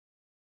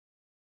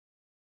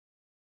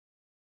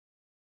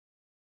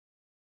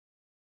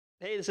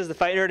Hey, this is the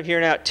Fight Nerd. I'm here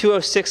now at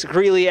 206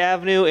 Greeley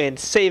Avenue in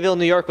Sayville,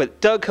 New York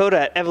with Doug Cota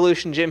at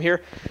Evolution Gym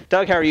here.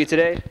 Doug, how are you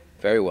today?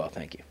 Very well,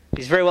 thank you.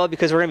 He's very well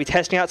because we're going to be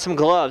testing out some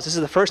gloves. This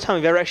is the first time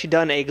we've ever actually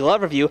done a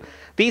glove review.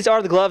 These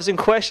are the gloves in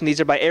question.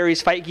 These are by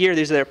Aries Fight Gear.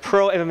 These are their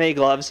pro MMA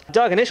gloves.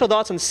 Doug, initial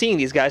thoughts on seeing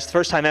these guys the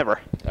first time ever?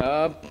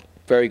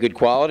 Very good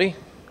quality.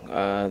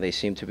 They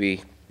seem to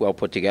be well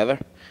put together,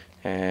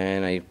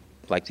 and I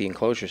like the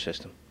enclosure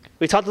system.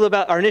 We talked a little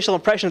about our initial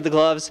impression of the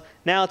gloves.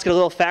 Now let's get a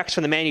little facts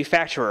from the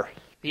manufacturer.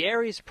 The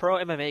Aries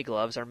Pro MMA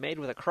gloves are made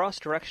with a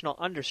cross-directional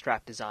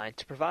understrap design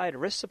to provide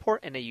wrist support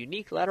and a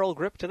unique lateral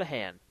grip to the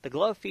hand. The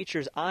glove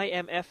features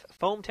IMF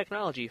foam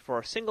technology for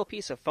a single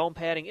piece of foam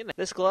padding in it.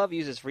 This glove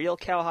uses real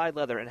cowhide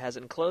leather and has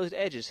enclosed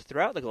edges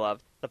throughout the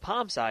glove. The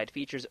palm side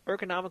features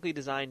ergonomically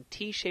designed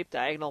T-shaped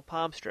diagonal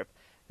palm strip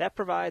that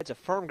provides a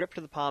firm grip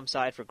to the palm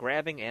side for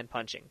grabbing and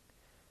punching.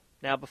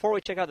 Now, before we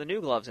check out the new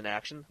gloves in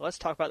action, let's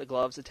talk about the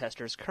gloves the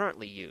testers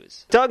currently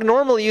use. Doug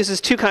normally uses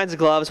two kinds of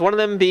gloves, one of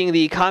them being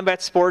the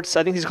combat sports,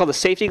 I think these are called the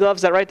safety gloves,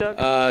 is that right,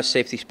 Doug?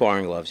 Safety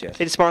sparring gloves, yes.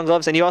 Safety sparring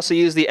gloves, and you also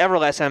use the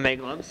Everlast MMA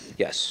gloves?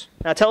 Yes.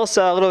 Now, tell us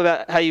a little bit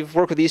about how you've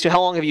worked with these two.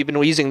 How long have you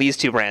been using these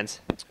two brands?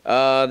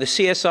 The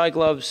CSI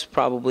gloves,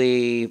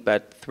 probably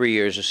about 3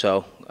 years or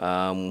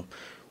so.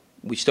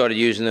 We started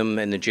using them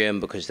in the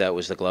gym because that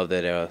was the glove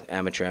that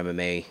amateur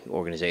MMA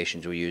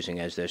organizations were using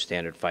as their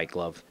standard fight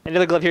glove.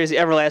 Another glove here is the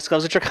Everlast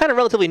gloves, which are kind of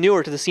relatively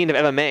newer to the scene of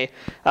MMA.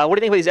 What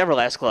do you think about these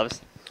Everlast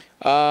gloves?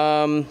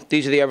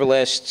 These are the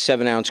Everlast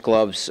 7-ounce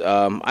gloves.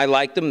 I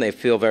like them. They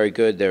feel very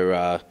good.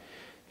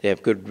 They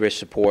have good wrist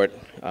support,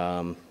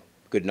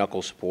 good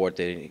knuckle support.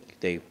 They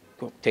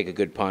take a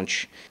good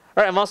punch.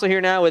 All right, I'm also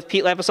here now with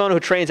Pete Lampisone, who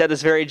trains at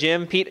this very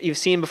gym. Pete, you've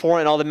seen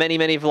before in all the many,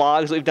 many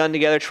vlogs that we've done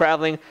together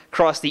traveling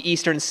across the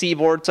eastern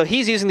seaboard. So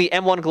he's using the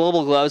M1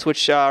 Global gloves,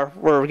 which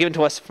were given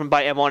to us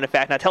by M1, in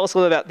fact. Now tell us a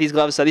little bit about these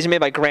gloves. These are made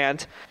by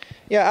Grant.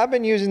 Yeah, I've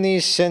been using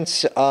these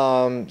since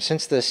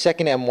the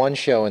second M1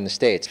 show in the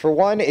States. For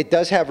one, it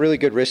does have really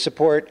good wrist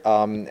support,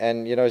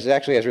 and you know, it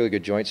actually has really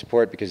good joint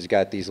support because it's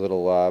got these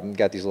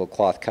little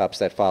cloth cups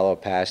that follow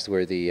past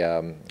where the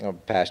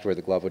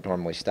glove would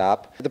normally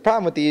stop. The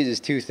problem with these is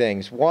two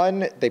things.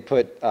 One, they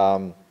fits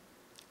a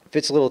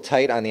little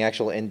tight on the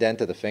actual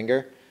indent of the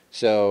finger.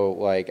 So,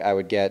 like, I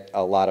would get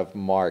a lot of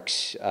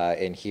marks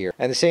in here.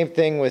 And the same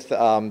thing with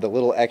the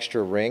little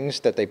extra rings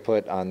that they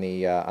put on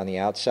the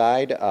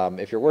outside.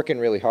 If you're working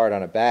really hard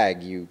on a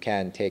bag, you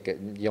can take it.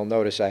 You'll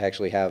notice I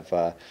actually have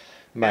I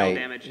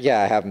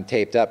have them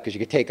taped up because you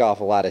could take off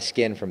a lot of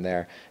skin from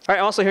there. All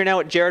right, also here now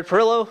with Jared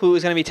Perillo, who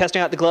is going to be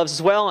testing out the gloves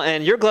as well.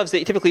 And your gloves that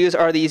you typically use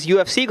are these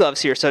UFC gloves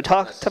here. So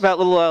talk about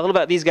a little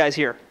about these guys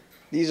here.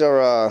 These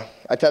are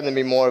I tend to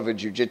be more of a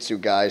jiu-jitsu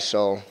guy,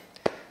 so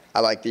I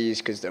like these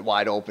because they're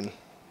wide open.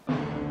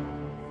 And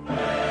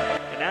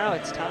now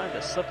it's time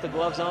to slip the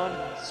gloves on,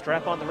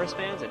 strap on the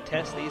wristbands, and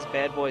test these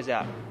bad boys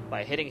out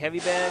by hitting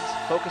heavy bags,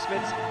 focus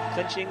mitts,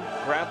 clinching,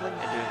 grappling,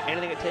 and doing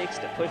anything it takes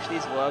to push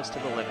these gloves to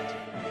the limit.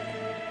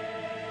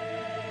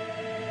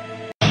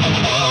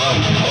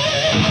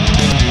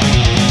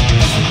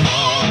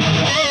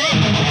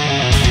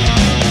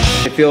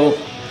 They feel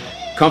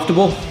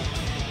comfortable.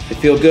 They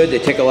feel good. They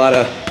take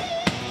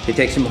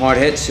some hard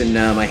hits, and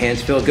my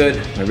hands feel good.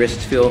 My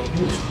wrists feel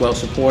well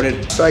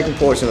supported. The striking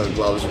portion of the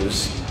gloves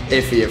was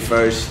iffy at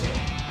first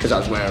because I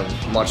was wearing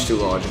much too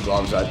large of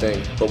gloves, I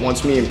think. But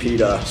once me and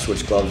Pete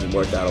switched gloves, it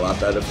worked out a lot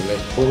better for me.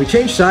 When we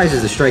changed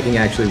sizes, the striking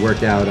actually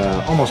worked out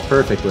almost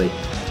perfectly.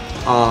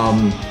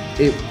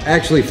 It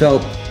actually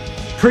felt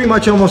pretty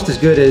much almost as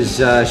good as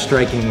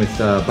striking with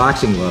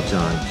boxing gloves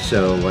on.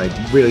 So, like,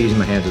 really using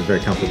my hands was very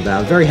comfortable with that. I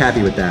was very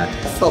happy with that.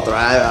 I felt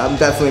alright. I'm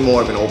definitely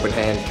more of an open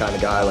hand kind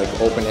of guy, like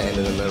open hand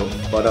in the middle.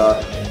 But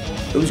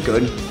it was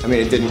good. I mean,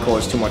 it didn't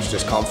cause too much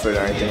discomfort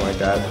or anything like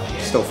that.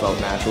 It still felt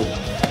natural.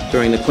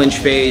 During the clinch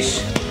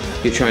phase,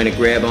 you're trying to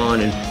grab on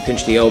and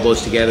pinch the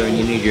elbows together, and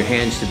you need your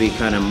hands to be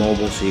kind of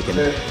mobile so you can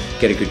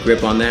get a good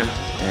grip on there.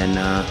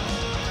 And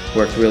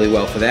worked really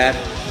well for that.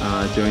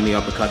 During the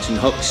uppercuts and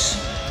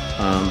hooks,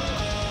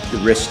 the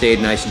wrist stayed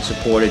nice and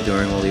supported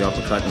during all the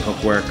uppercut and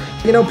hook work.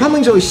 You know,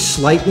 pummeling's always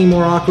slightly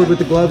more awkward with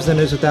the gloves than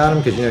it is without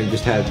them because, you know, you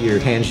just have your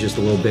hands just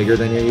a little bigger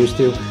than you're used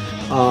to.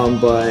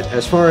 But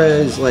as far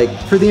as, like,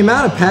 for the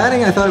amount of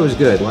padding, I thought it was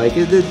good. Like,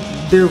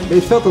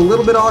 it felt a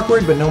little bit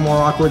awkward, but no more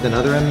awkward than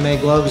other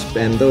MMA gloves,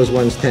 and those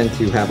ones tend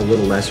to have a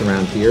little less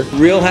around here.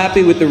 Real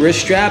happy with the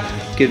wrist strap.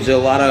 Gives a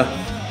lot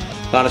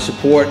of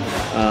support.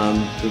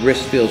 The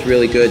wrist feels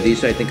really good.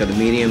 These, I think, are the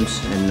mediums,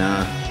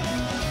 and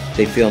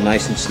they feel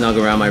nice and snug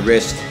around my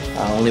wrist.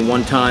 Only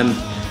one time,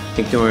 I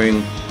think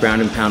during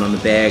ground and pound on the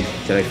bag,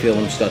 did I feel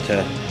them start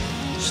to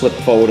slip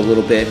forward a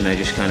little bit, and I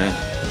just kind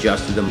of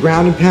adjusted them.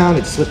 Ground and pound,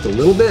 it slipped a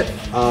little bit,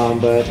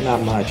 but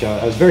not much.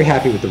 I was very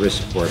happy with the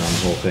wrist support on the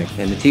whole thing.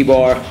 And the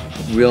T-bar,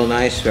 real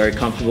nice, very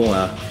comfortable.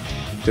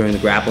 During the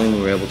grappling,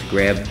 we were able to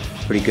grab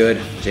pretty good.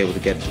 I was able to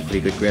get some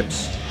pretty good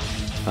grips.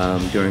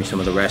 During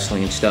some of the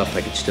wrestling and stuff,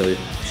 I could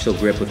still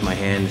grip with my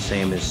hand, the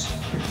same as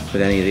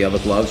with any of the other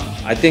gloves.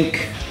 I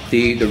think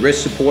the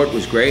wrist support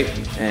was great,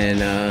 and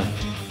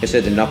I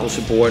said the knuckle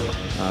support.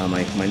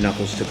 My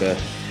knuckles took a,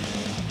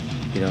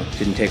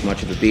 didn't take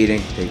much of a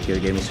beating. They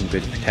gave me some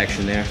good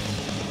protection there.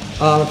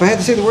 If I had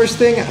to say the worst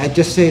thing, I'd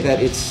just say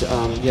that it's,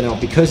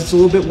 because it's a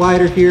little bit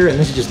wider here, and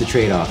this is just the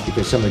trade-off,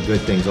 because some of the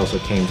good things also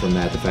came from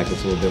that, the fact that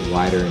it's a little bit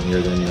wider in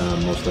here than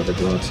most other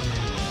gloves.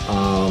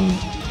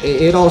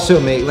 It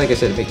also makes, like I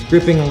said, it makes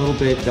gripping a little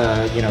bit,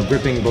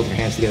 gripping both your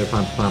hands together,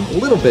 palm to palm, a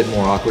little bit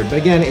more awkward, but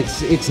again,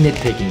 it's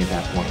nitpicking at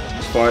that point.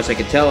 As far as I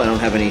can tell, I don't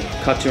have any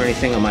cuts or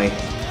anything on my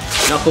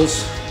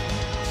knuckles,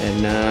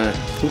 and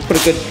we put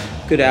a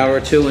good hour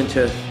or two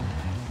into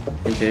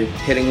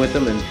hitting with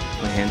them, and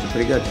my hands are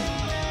pretty good.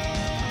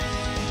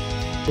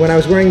 When I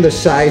was wearing the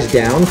size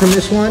down from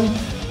this one,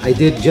 I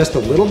did just a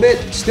little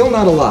bit, still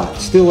not a lot,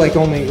 still by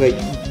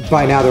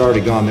now they're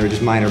already gone. There were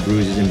just minor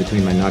bruises in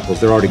between my knuckles.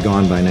 They're already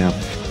gone by now.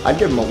 I'd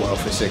give them a whirl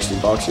for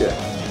 $60, yeah.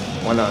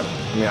 Why not?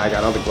 I mean, I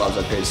got other gloves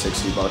I paid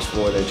 $60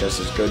 for. They're just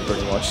as good,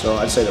 pretty much. So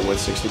I'd say they're worth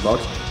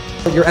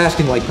 $60. You're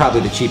asking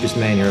probably the cheapest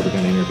man you're ever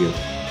going to interview.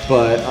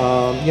 But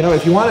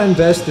if you want to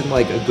invest in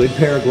a good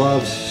pair of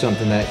gloves,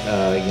 something that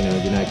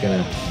you're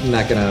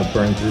not gonna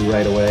burn through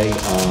right away,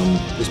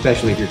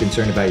 especially if you're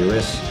concerned about your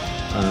wrists,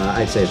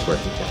 I'd say it's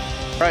worth it. Yeah.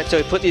 All right, so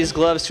we put these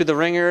gloves through the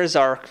ringers.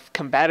 Our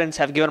combatants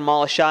have given them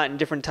all a shot in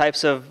different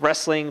types of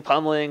wrestling,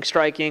 pummeling,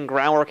 striking,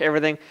 groundwork,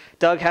 everything.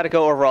 Doug, how'd it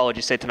go overall, would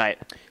you say, tonight?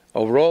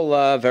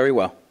 Overall, very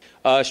well.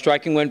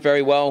 Striking went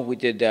very well. We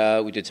did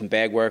some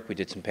bag work. We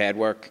did some pad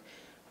work.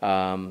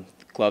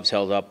 Gloves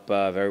held up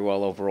very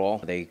well overall.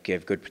 They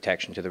give good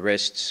protection to the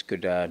wrists,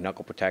 good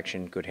knuckle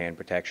protection, good hand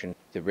protection.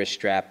 The wrist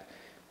strap,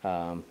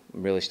 I'm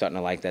really starting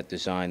to like that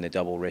design, the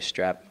double wrist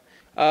strap.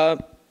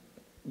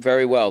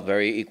 Very well,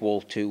 very equal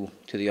to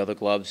the other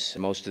gloves.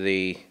 Most of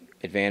the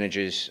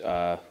advantages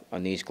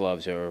on these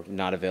gloves are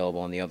not available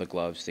on the other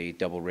gloves, the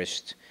double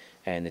wrist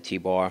and the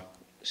T-bar.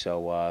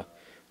 So I'll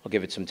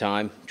give it some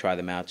time, try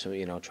them out,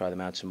 try them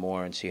out some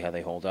more and see how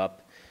they hold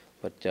up.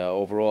 But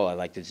overall, I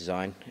like the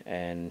design,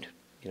 and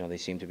they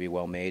seem to be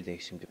well made. They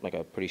seem to be like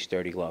a pretty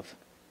sturdy glove.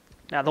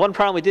 Now, the one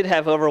problem we did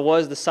have over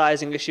was the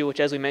sizing issue, which,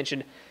 as we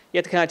mentioned, you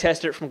have to kind of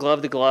test it from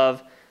glove to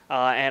glove.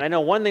 And I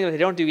know one thing that they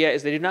don't do yet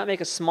is they do not make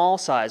a small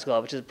size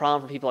glove, which is a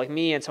problem for people like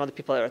me and some of the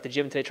people that are at the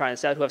gym today trying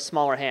this out who have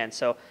smaller hands.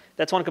 So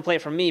that's one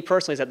complaint from me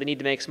personally, is that they need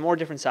to make some more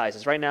different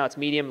sizes. Right now it's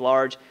medium,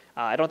 large.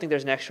 I don't think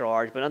there's an extra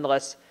large, but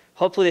nonetheless,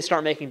 hopefully they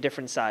start making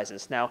different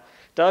sizes. Now,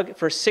 Doug,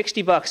 for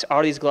 $60,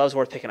 are these gloves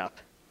worth picking up?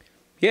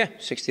 Yeah,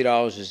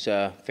 $60 is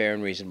fair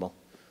and reasonable.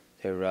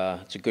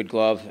 It's a good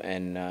glove,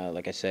 and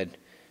like I said,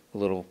 a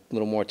little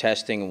more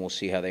testing, and we'll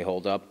see how they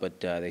hold up. But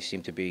they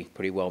seem to be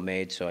pretty well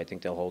made, so I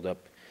think they'll hold up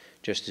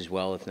just as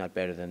well, if not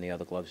better, than the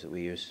other gloves that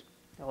we use.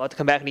 We'll have to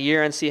come back in a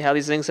year and see how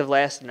these things have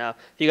lasted. Now,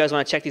 if you guys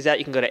want to check these out,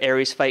 you can go to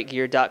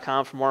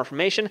ariesfightgear.com for more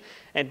information.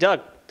 And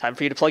Doug, time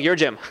for you to plug your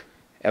gym.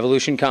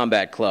 Evolution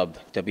Combat Club,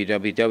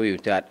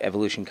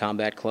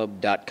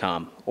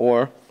 www.evolutioncombatclub.com,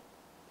 or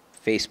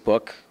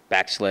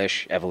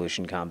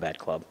Facebook.com/Evolution Combat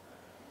Club.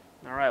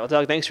 All right, well,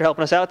 Doug, thanks for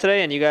helping us out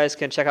today, and you guys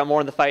can check out more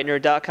on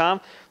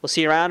thefightnerd.com. We'll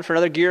see you around for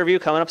another gear review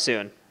coming up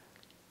soon.